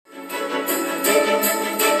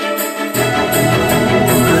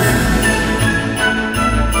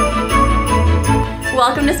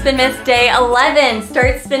to Spin Miss Day 11.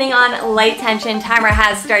 Start spinning on light tension. Timer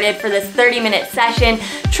has started for this 30-minute session.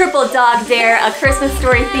 Triple dog dare, a Christmas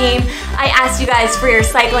story theme. I asked you guys for your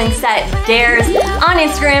cycling set dares on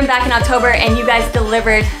Instagram back in October, and you guys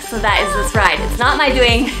delivered, so that is this ride. It's not my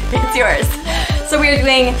doing, it's yours. So we are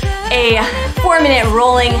doing a 4-minute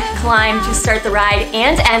rolling climb to start the ride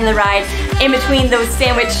and end the ride. In between those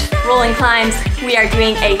sandwich rolling climbs, we are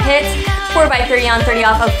doing a HIIT, 4x30 on, 30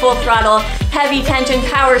 off of full throttle, heavy tension,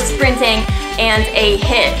 power sprinting, and a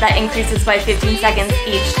HIIT that increases by 15 seconds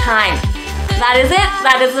each time. That is it.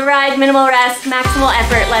 That is the ride. Minimal rest, maximal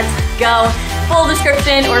effort. Let's go. Full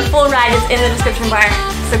description or full ride is in the description bar.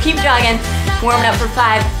 So keep jogging, warming up for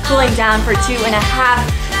 5, cooling down for 2.5.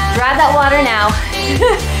 Grab that water now.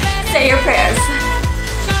 Say your prayers.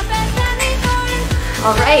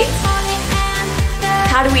 All right.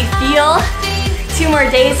 How do we feel? 2 more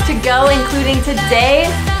days to go, including today.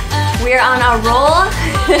 We're on a roll,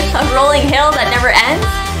 a rolling hill that never ends.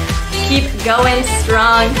 Keep going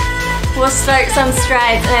strong. We'll start some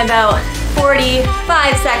strides in about 45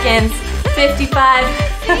 seconds, 55,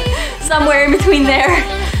 somewhere in between there.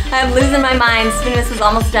 I'm losing my mind. Spin Miss is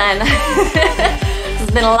almost done.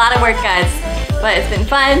 It's been a lot of work, guys, but it's been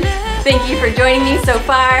fun. Thank you for joining me so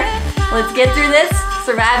far. Let's get through this,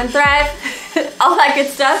 survive and thrive, all that good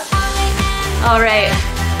stuff. All right,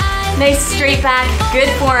 nice straight back,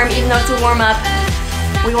 good form, even though it's a warm up.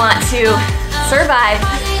 We want to survive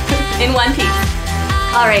in one piece.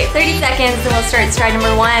 All right, 30 seconds and we'll start stride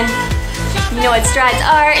number 1. You know what strides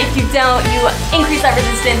are. If you don't, you increase that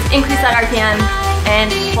resistance, increase that RPM,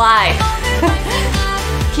 and fly.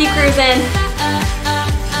 Keep cruising.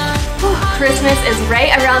 Christmas is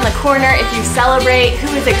right around the corner. If you celebrate,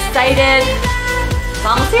 who is excited? It's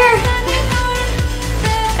almost here.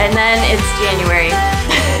 And then it's January.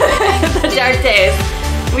 The dark days.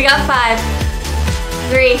 We got 5,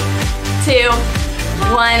 3, 2,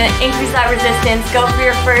 1. Increase that resistance. Go for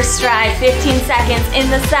your first stride. 15 seconds in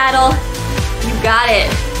the saddle. You got it.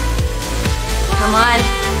 Come on.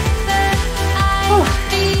 Whew.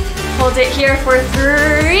 Hold it here for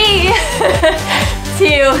 3,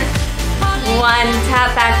 2, 1, tap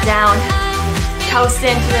back down, coast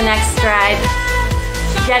into the next stride,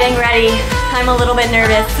 getting ready. I'm a little bit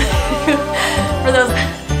nervous for those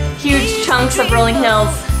huge chunks of rolling hills,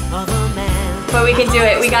 but we can do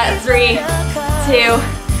it. We got 3, 2,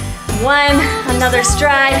 1, another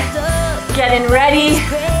stride, getting ready,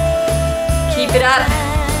 keep it up.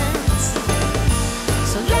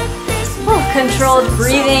 Controlled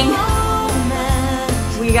breathing.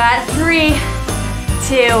 We got 3,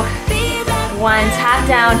 2, 1, tap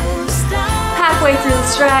down, halfway through the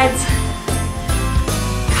strides,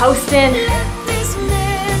 coasting,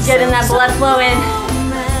 getting that blood flow in.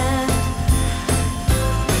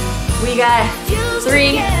 We got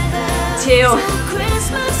 3, 2,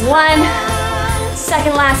 1,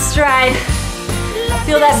 second last stride.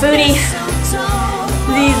 Feel that booty.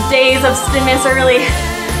 These days of Spin Miss are really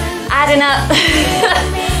adding up.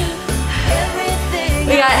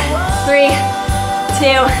 We got 3,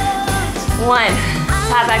 2, 1.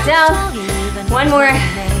 Tap back down. 1 more.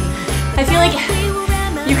 I feel like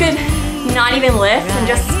you could not even lift and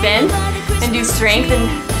just spin and do strength and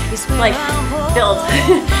like build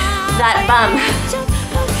that bum.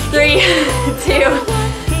 3,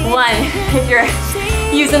 2, 1. If you're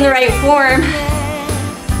using the right form.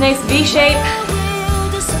 Nice V shape.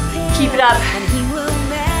 Keep it up.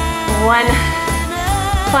 1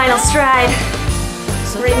 final stride.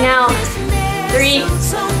 Right now. 3,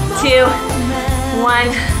 2,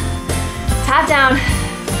 1. Tap down.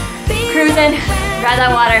 Cruising. Grab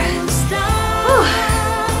that water. Whew.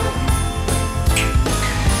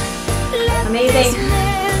 Amazing.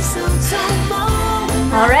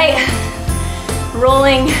 All right.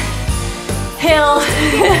 Rolling hill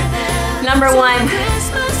number 1.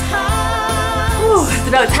 Whew. It's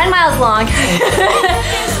about 10 miles long.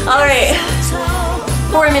 All right.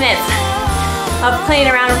 4 minutes of playing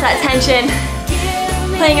around with that tension.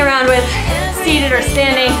 Playing around with seated or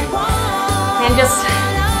standing and just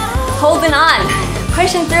holding on,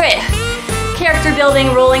 pushing through it. Character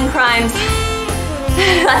building, rolling crimes.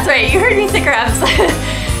 That's right, you heard me, sick reps.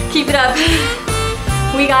 Keep it up.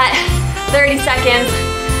 We got 30 seconds.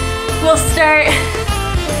 We'll start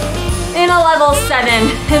in a level 7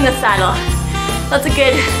 in the saddle. That's a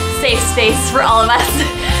good safe space for all of us.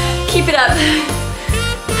 Keep it up.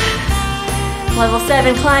 Level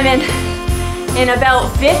 7 climbing. In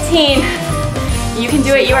about 15. You can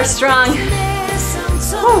do it, you are strong.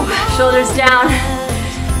 Whew. Shoulders down.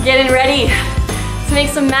 Getting ready to make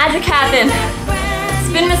some magic happen.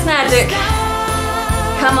 Spin Miss magic.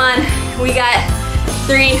 Come on, we got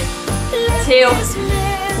 3, 2,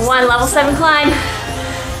 1. Level 7 climb.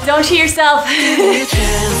 Don't cheat yourself.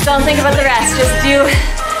 Don't think about the rest. Just do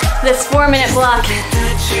this 4-minute block.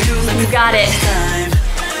 You got it.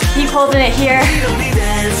 Keep holding it here.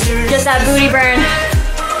 Get that booty burn.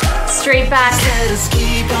 Straight back.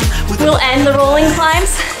 We'll end the rolling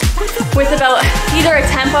climbs with about either a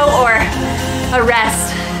tempo or a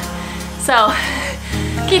rest. So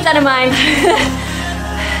keep that in mind.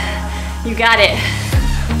 You got it.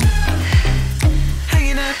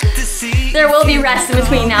 There will be rest in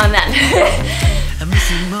between now and then.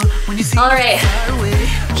 All right,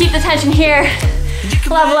 keep the tension here.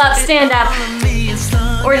 Level up, stand up.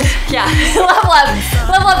 Or just, yeah, level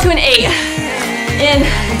up to an 8 in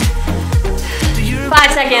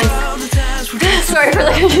 5 seconds. Sorry for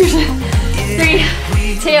the confusion. 3,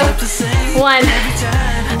 2, 1.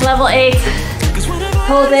 Level 8.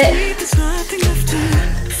 Hold it.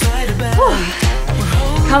 Whew.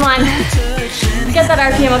 Come on. Get that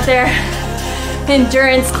RPM up there.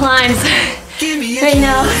 Endurance climbs. Right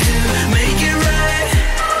now.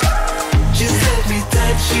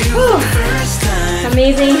 Whew.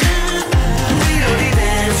 Amazing.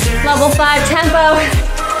 Level 5 tempo.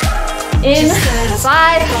 In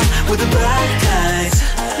 5,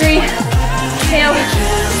 3, 2,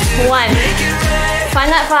 1. Find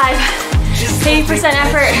that 5. 80%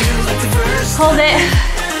 effort. Hold it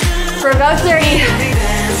for about 30.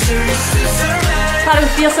 How do we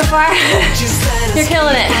feel so far? You're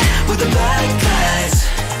killing it.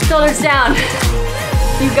 Shoulders down.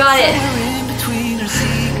 You got it.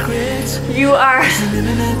 You are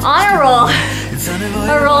on a roll.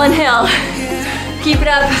 A rolling hill. Keep it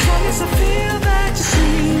up.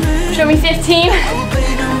 Show me 15.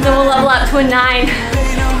 Then we'll level up to a 9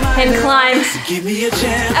 and climb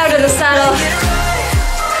out of the saddle.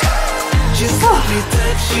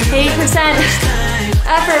 80%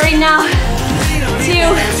 effort right now.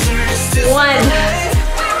 2,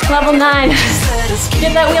 1. Level 9.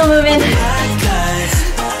 Get that wheel moving.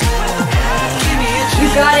 You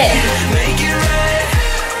got it.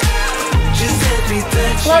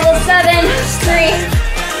 Level 7. 3,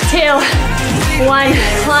 2, 1.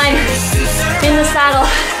 Climb in the saddle.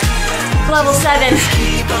 Level 7.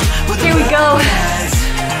 Here we go.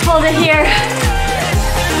 Hold it here.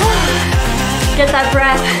 Get that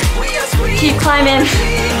breath. Keep climbing.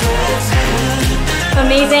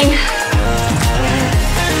 Amazing.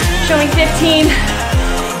 Show me 15.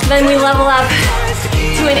 Then we level up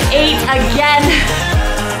to an 8 again.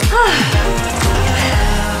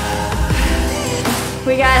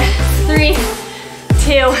 We got 3,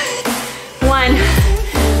 2, 1.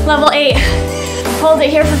 Level 8. Hold it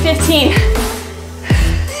here for 15.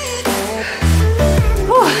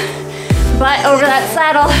 Whew. But over that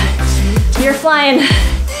saddle, you're flying.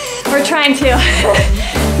 We're trying to.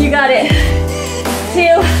 You got it.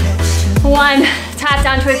 2, 1. Tap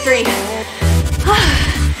down to a 3.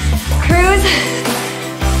 Cruise.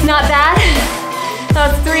 Not bad.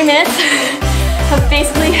 That was 3 minutes of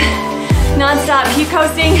basically non-stop. Keep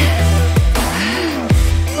coasting.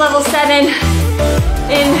 Level 7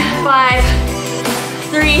 in 5,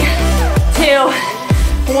 3, 2,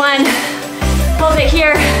 1. Hold it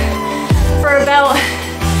here for about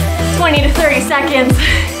 20 to 30 seconds.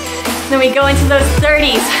 Then we go into those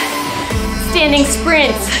 30s. Standing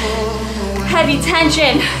sprints. Heavy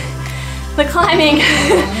tension. The climbing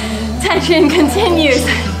tension continues.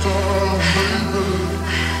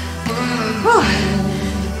 Whew.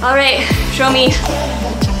 All right, show me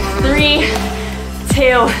 3,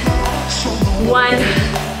 2,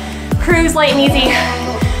 1. Cruise light and easy.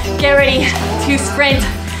 Get ready to sprint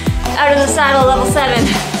out of the saddle, level 7.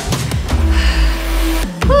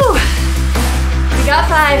 Whew. We got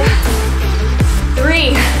 5,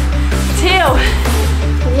 3, 2,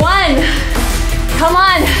 1. Come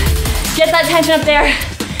on, get that tension up there.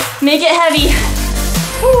 Make it heavy.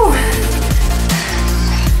 Whew.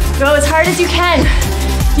 Go as hard as you can.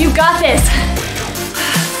 You got this.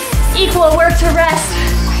 Equal work to rest.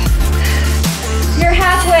 You're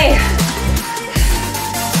halfway.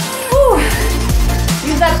 Whew.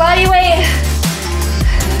 Use that body weight.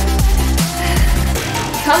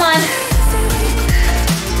 Come on.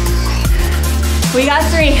 We got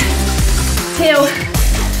 3, 2,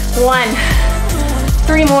 1.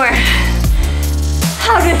 3 more.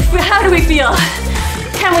 How do we feel?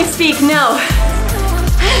 Can we speak? No.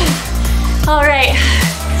 All right.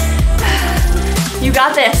 You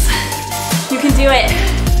got this. You can do it.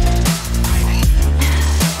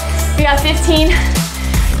 We got 15.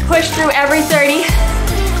 Push through every 30.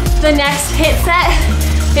 The next HIIT set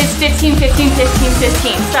is 15, 15, 15,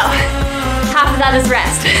 15. So half of that is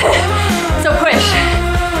rest. So push.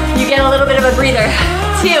 You get a little bit of a breather.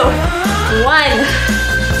 2, 1.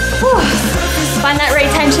 Whew. Find that right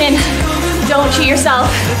tension. Don't cheat yourself.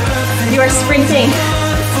 You are sprinting.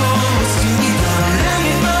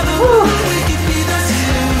 Whew.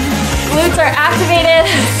 Glutes are activated,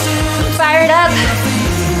 fired up.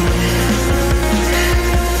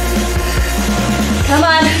 Come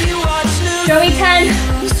on, show me 10.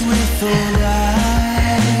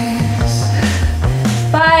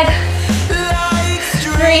 5,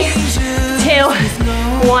 3, 2,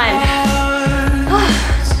 1.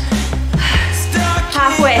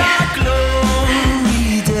 Halfway.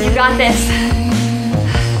 You got this.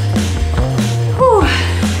 Whew.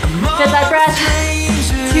 Get that breath.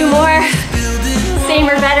 2 more. Same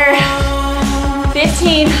or better.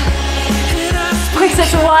 15. Quick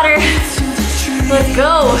sips of water. Let's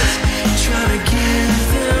go.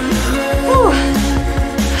 Whew.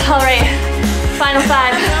 All right. Final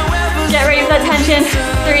 5. Get ready for that tension.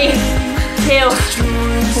 3, 2,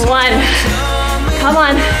 1. Come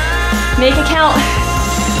on. Make it count.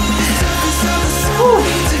 Whew.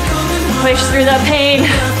 Push through the pain.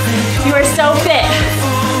 You are so fit.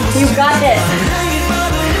 You've got this.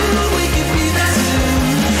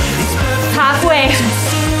 Halfway.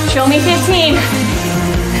 Show me 15.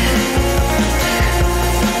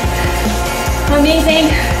 Amazing.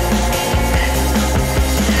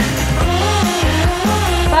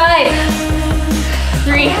 5,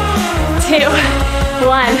 3, 2,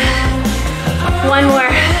 1. One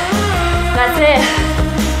more. That's it.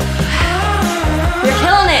 You're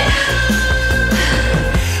killing it.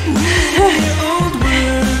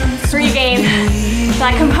 Regain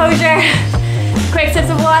that composure. Quick sips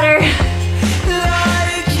of water.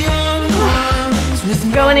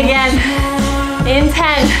 Going again. In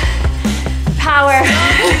 10. Power.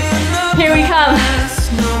 Here we come.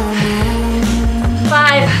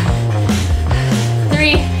 5,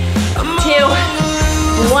 3, 2,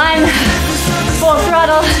 1. Full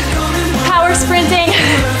throttle. Power sprinting.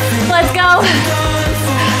 Let's go.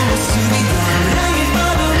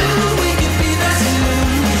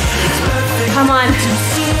 Come on.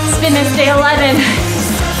 Spin this day 11.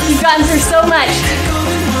 You've gotten through so much.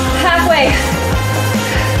 Halfway.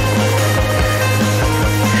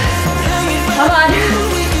 Come on.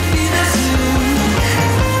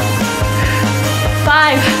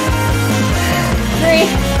 5, 3,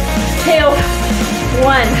 2,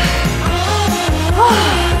 1.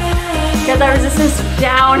 Get that resistance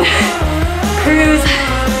down. Cruise.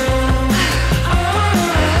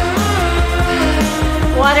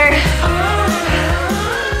 Water.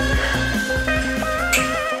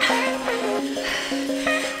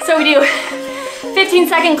 So we do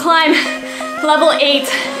 15-second climb, level 8.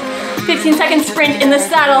 15-second sprint in the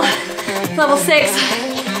saddle, level 6.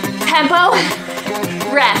 Tempo,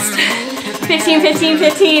 rest. 15, 15,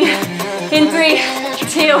 15. In 3,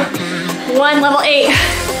 2, 1, level 8.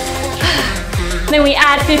 Then we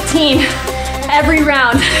add 15 every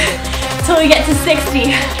round till we get to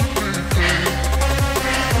 60.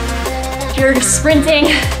 You're sprinting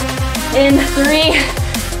in 3,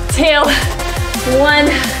 2, 1,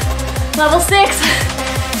 level 6.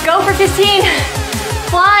 Go for 15.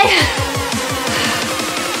 Fly.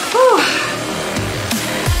 Whew.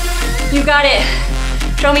 You got it.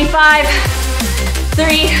 Show me 5,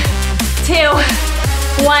 3, 2,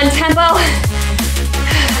 1. Tempo.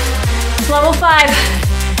 Level 5.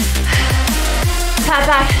 Tap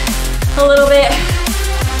back a little bit.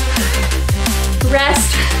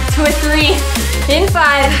 Rest to a 3. In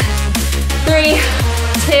 5, 3,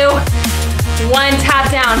 2, 1.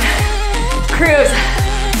 Tap down. Cruise.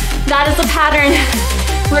 That is the pattern.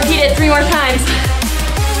 Repeat it 3 more times.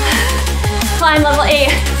 Climb level 8,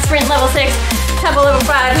 sprint level 6, tempo level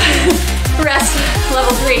 5, rest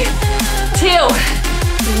level 3, 2,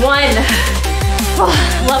 1.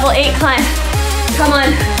 Level 8 climb. Come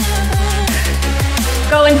on.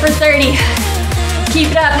 Going for 30.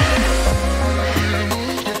 Keep it up.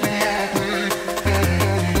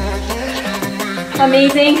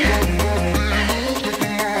 Amazing.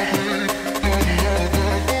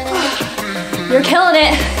 You're killing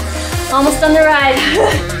it. Almost done the ride.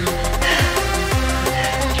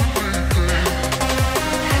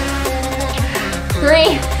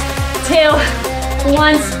 3, 2,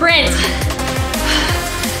 1, sprint.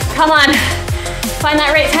 Come on. Find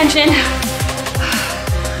that right tension.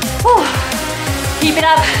 Whew. Keep it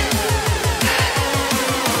up.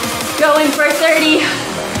 Going for 30.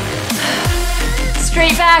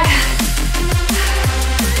 Straight back.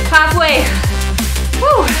 Halfway.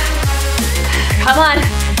 Whew. Come on.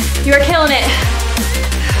 You're killing it.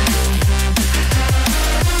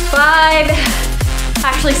 5,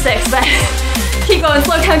 Actually 6, but keep going,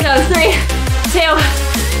 slow countdown. 3, 2,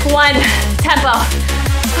 1, tempo.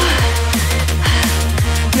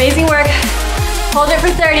 Amazing work. Hold it for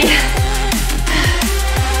 30.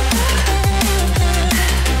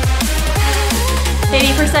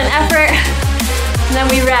 %, effort, and then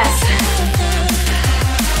we rest.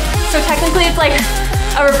 So technically it's like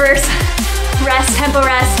a reverse rest, tempo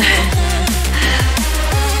rest.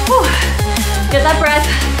 Whew. Get that breath.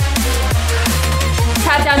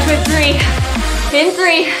 Tap down to a 3. In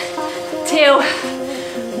 3, 2,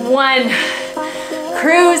 1.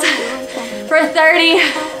 Cruise for 30.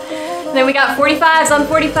 Then we got 45s on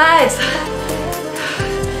 45s.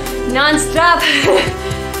 Non-stop.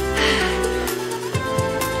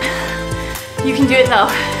 You can do it though.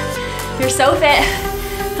 You're so fit.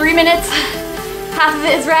 3 minutes, half of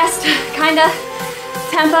it is rest, kinda,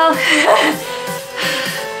 tempo.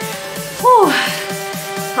 Whew.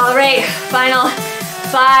 All right, final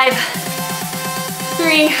 5,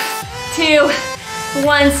 3, 2,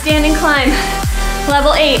 1, stand and climb.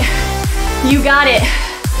 Level 8, you got it.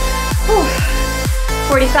 Whew.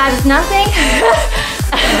 45 is nothing.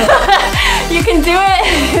 You can do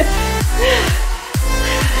it.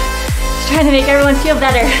 Just trying to make everyone feel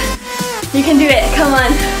better. You can do it, come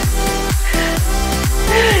on.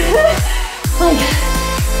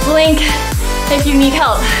 Blink if you need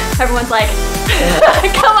help. Everyone's like,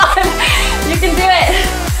 come on, you can do it.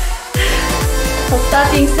 Well, stop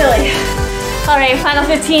being silly. All right, final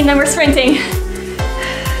 15, then we're sprinting.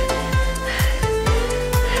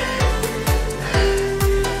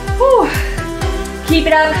 Whew. Keep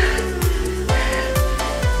it up.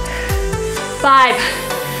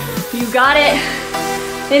 5, you got it.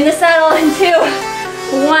 In the saddle, in 2,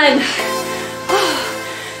 1.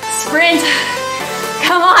 Sprint,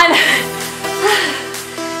 come on.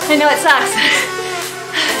 I know it sucks.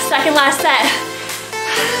 Second last set.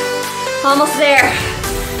 Almost there.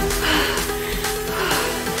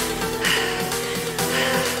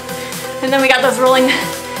 And then we got those rolling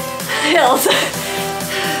hills.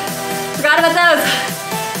 Forgot about those.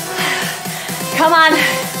 Come on,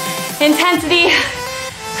 intensity.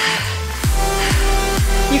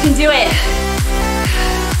 You can do it.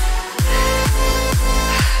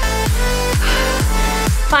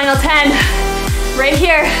 Final 10, right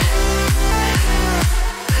here.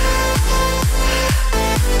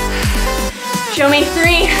 Show me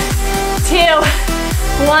 3, 2,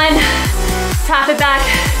 1. Tap it back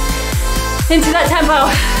into that tempo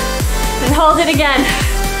and hold it again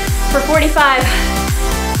for 45.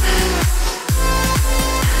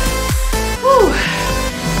 Woo.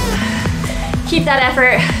 Keep that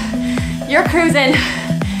effort. You're cruising.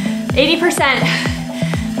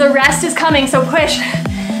 80%. The rest is coming, so push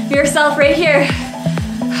yourself right here.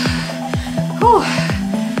 Whew.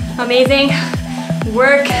 Amazing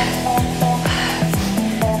work.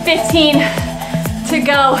 15 to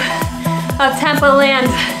go of tempo land.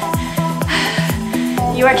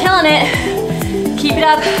 You are killing it. Keep it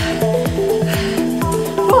up.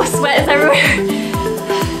 Whew, sweat is everywhere.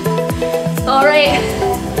 All right,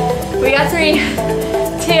 we got 3,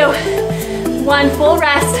 2, 1, full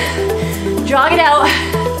rest. Jog it out.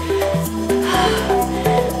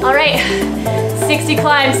 All right, 60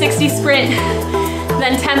 climb, 60 sprint,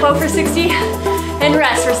 then tempo for 60, and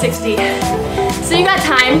rest for 60. So you got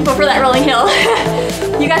time before that rolling hill.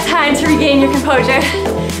 You got time to regain your composure.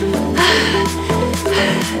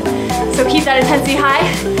 So keep that intensity high.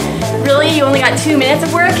 Really, you only got 2 minutes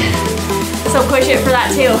of work, so push it for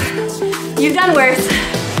that too. You've done worse.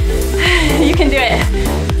 You can do it.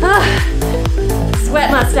 Sweat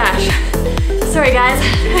mustache. Sorry guys.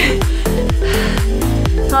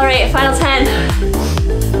 All right, final 10.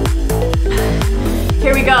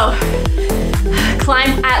 Here we go.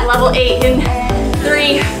 Climb at level 8 in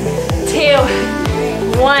 3, 2,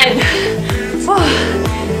 1.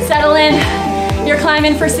 Settle in. You're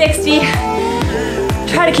climbing for 60.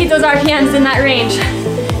 Try to keep those RPMs in that range.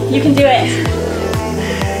 You can do it.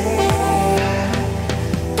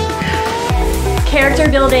 Character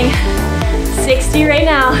building. 60 right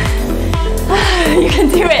now. You can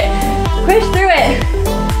do it. Push through it.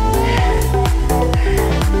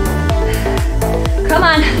 Come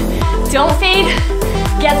on, don't fade.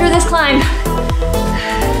 Get through this climb.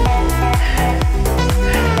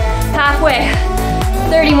 Halfway,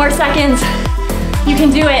 30 more seconds. You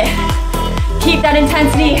can do it. Keep that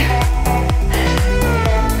intensity.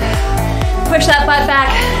 Push that butt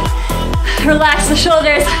back. Relax the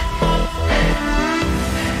shoulders.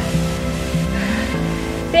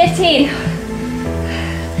 15.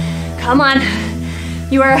 Come on,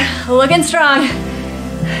 you are looking strong.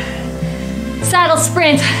 Saddle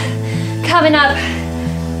sprint coming up.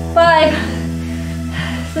 5,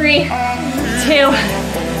 3, 2,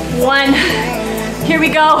 1. Here we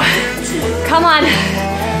go. Come on.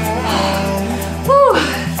 Woo.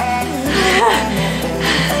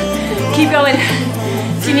 Keep going.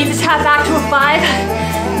 If you need to tap back to a 5,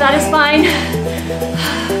 that is fine.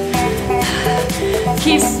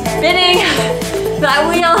 Keep spinning that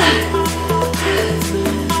wheel.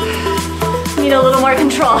 Need a little more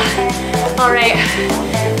control. All right,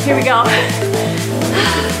 here we go.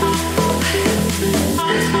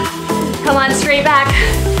 Come on, straight back.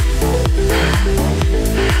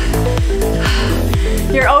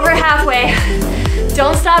 You're over halfway.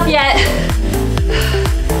 Don't stop yet.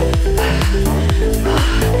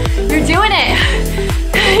 You're doing it.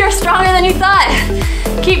 You're stronger than you thought.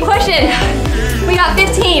 Keep pushing. We got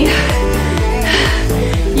 15.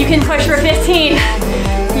 You can push for 15.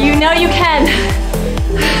 You know you can.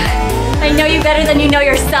 I know you better than you know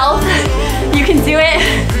yourself. You can do it.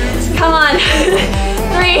 Come on.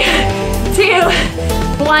 3, 2,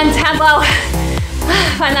 1, tempo.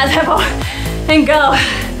 Find that tempo and go.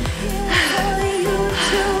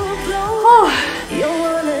 Whew.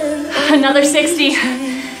 Another 60.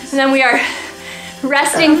 And then we are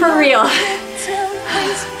resting for real.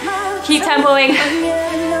 Keep tempoing.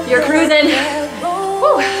 You're cruising.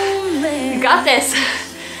 Woo. You got this.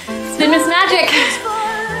 Spin Miss Magic.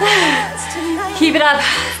 Keep it up.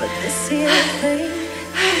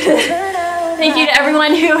 Thank you to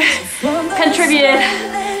everyone who contributed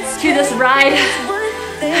to this ride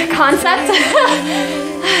concept.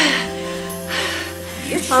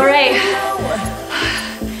 All right.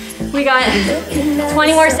 We got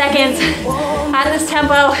 20 more seconds at this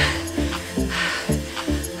tempo.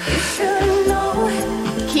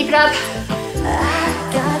 Keep it up.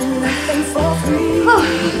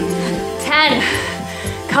 10.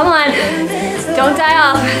 Come on. Don't die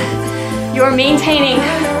off. You're maintaining.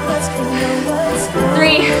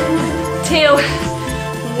 3, 2,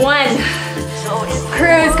 1.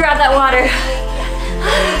 Cruise, grab that water.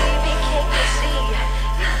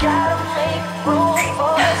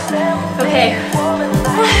 Okay.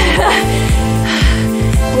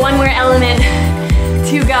 One more element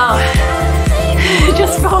to go.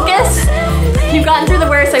 Just focus. You've gotten through the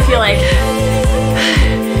worst, I feel like.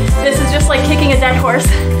 This is just like kicking a dead horse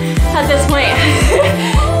at this point.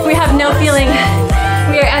 We have no feeling.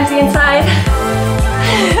 We are empty inside.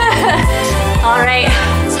 All right,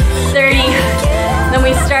 30. Then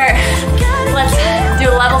we start. Let's do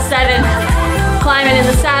level 7. Climbing in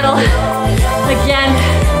the saddle. Again,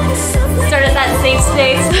 start at that safe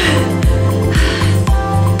space.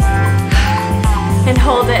 And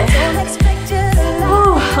hold it.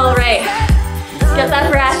 Whew, all right, get that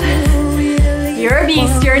breath. You're a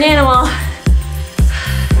beast, you're an animal.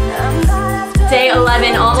 Day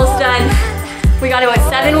 11, almost done. We got about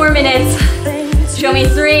 7 more minutes. Show me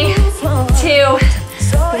 3, 2,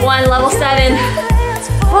 1, level 7.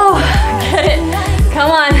 Oh, get it.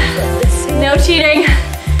 Come on. No cheating.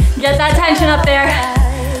 Get that tension up there.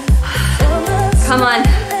 Come on.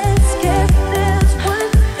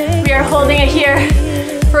 We are holding it here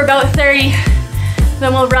for about 30.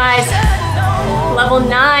 Then we'll rise. Level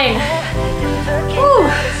 9. Woo.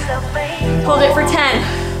 Hold it for 10.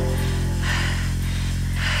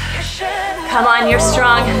 Come on, you're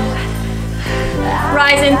strong.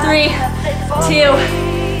 Rise in 3, 2,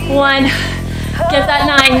 1. Get that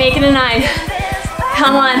 9, make it a 9.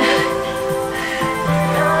 Come on.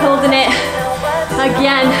 Holding it.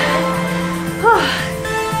 Again. Whew.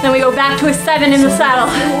 Then we go back to a 7 in the saddle.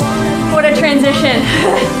 What a transition.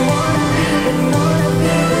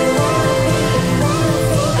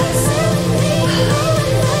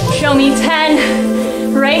 Show me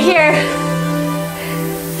 10 right here.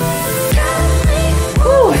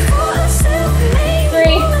 Whew.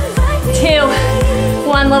 3, 2,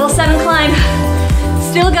 1, level 7 climb.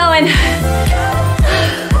 Still going.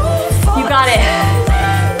 You got it.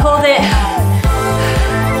 Hold it.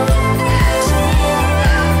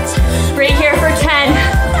 Right here for 10.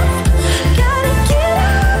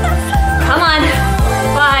 Come on.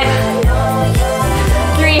 5,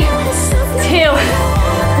 3, 2,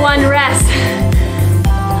 1, rest.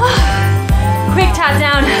 Quick tap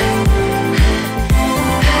down.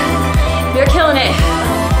 You're killing it.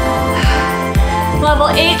 Level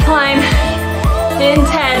 8 climb in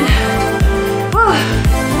 10. Whew.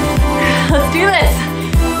 Let's do this.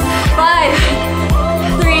 5,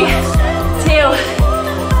 3, 2,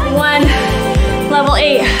 1. Level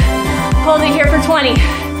 8. Hold it here for 20.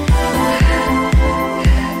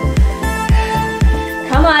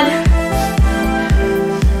 Come on.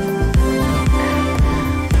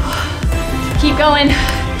 Keep going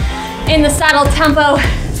in the saddle tempo.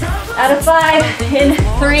 Out of 5 in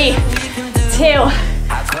 3, 2,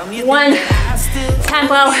 1.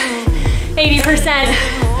 Tempo, 80%.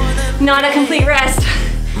 Not a complete rest.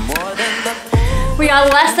 We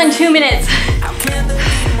got less than 2 minutes.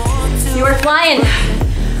 You are flying.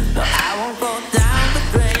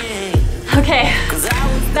 Okay,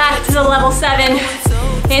 back to the level 7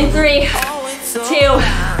 in 3, 2,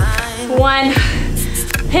 1.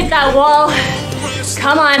 Hit that wall.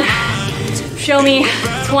 Come on. Show me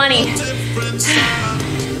 20.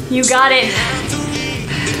 You got it.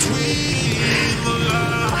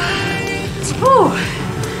 Whew.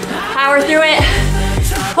 Power through it.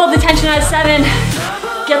 Hold the tension at 7.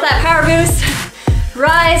 Get that power boost.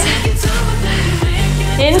 Rise.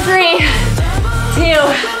 In 3, 2,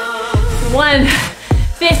 1.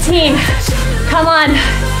 15. Come on.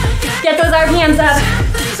 Get those RPMs up.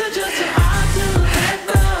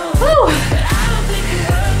 Woo.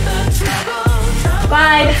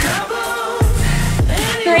 5,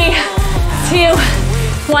 3, 2,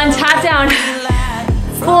 1. Tap down.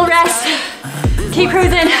 Full rest. Keep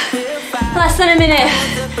cruising. Less than a minute.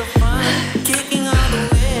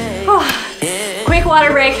 Whew. Quick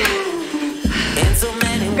water break.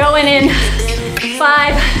 Going in.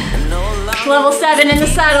 5. Level 7 in the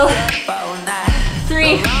saddle.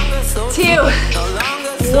 3, 2,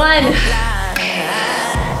 1.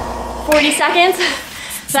 40 seconds.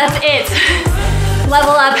 That's it.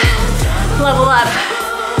 Level up. Level up.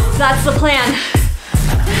 That's the plan.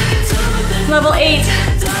 Level 8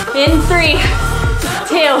 in 3,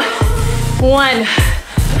 2, 1.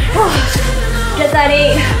 Get that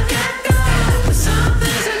 8.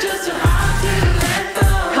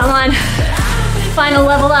 Come on. Final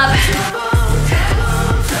level up.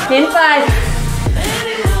 In 5,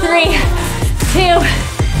 3, 2,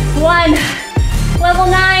 1. Level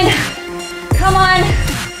 9. Come on.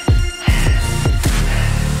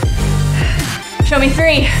 Show me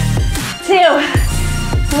 3, 2,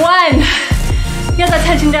 1. Get that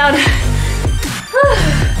tension down. Woo.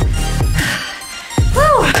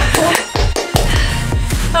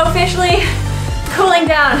 Officially cooling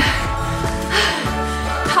down.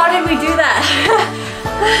 How did we do that?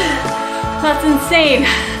 That's insane.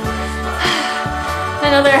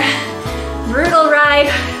 Another brutal ride.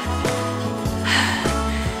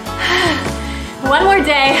 One more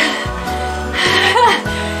day.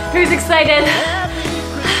 Who's excited?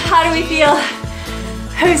 How do we feel?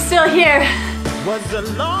 Who's still here?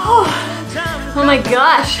 Oh my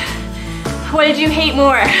gosh. What did you hate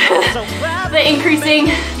more? The increasing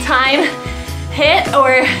time hit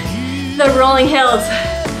or the rolling hills?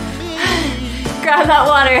 Grab that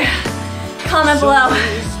water. Comment below.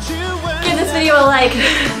 Give this video a like.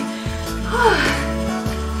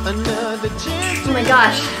 Oh my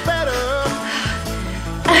gosh.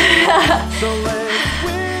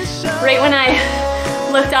 Right when I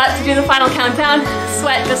looked up to do the final countdown,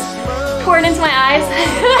 sweat just poured into my eyes.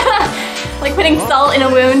 Like putting salt in a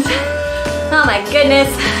wound. Oh my goodness.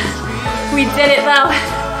 We did it though.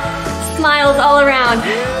 Smiles all around.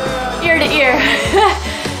 Ear to ear.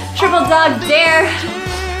 Triple dog dare.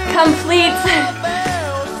 Complete.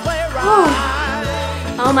 Whew.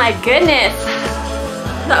 Oh my goodness.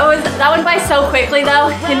 That went by so quickly though,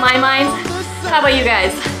 in my mind. How about you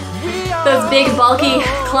guys? Those big bulky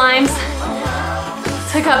climbs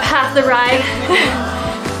took up half the ride.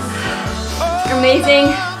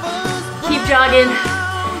 Amazing. Keep jogging.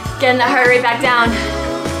 Getting that heart rate back down.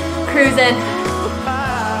 Cruising.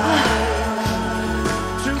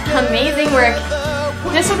 Amazing work.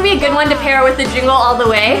 This would be a good one to pair with the Jingle All the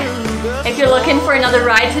Way. If you're looking for another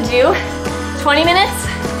ride to do. 20 minutes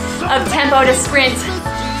of tempo to sprint.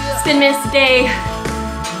 Spin Miss day 5?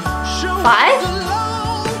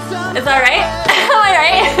 Is that right? Am I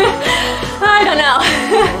right? I don't know.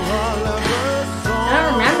 I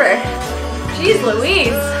don't remember. Jeez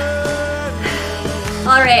Louise.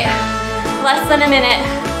 All right, less than a minute.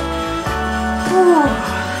 Whew.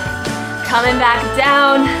 Coming back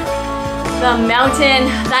down the mountain.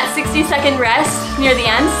 That 60-second rest near the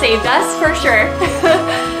end saved us for sure.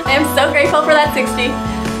 I am so grateful for that 60.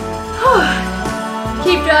 Whew.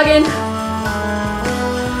 Keep jogging.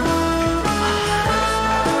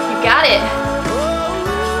 You got it.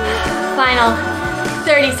 Final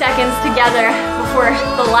 30 seconds together before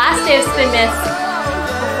the last day of Spin Miss.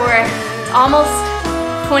 Before it's almost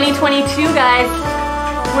 2022, guys.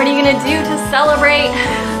 What are you gonna do to celebrate?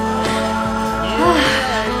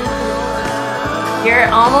 You're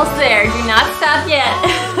almost there. Do not stop yet.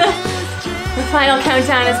 The final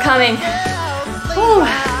countdown is coming. Whew.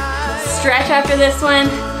 Stretch after this one.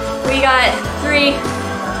 We got 3,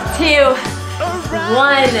 2,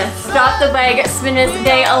 1. Stop the bike, Spinmas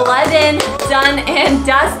day 11, done and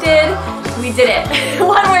dusted. We did it.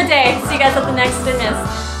 One more day. See you guys at the next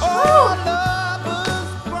Spinmas.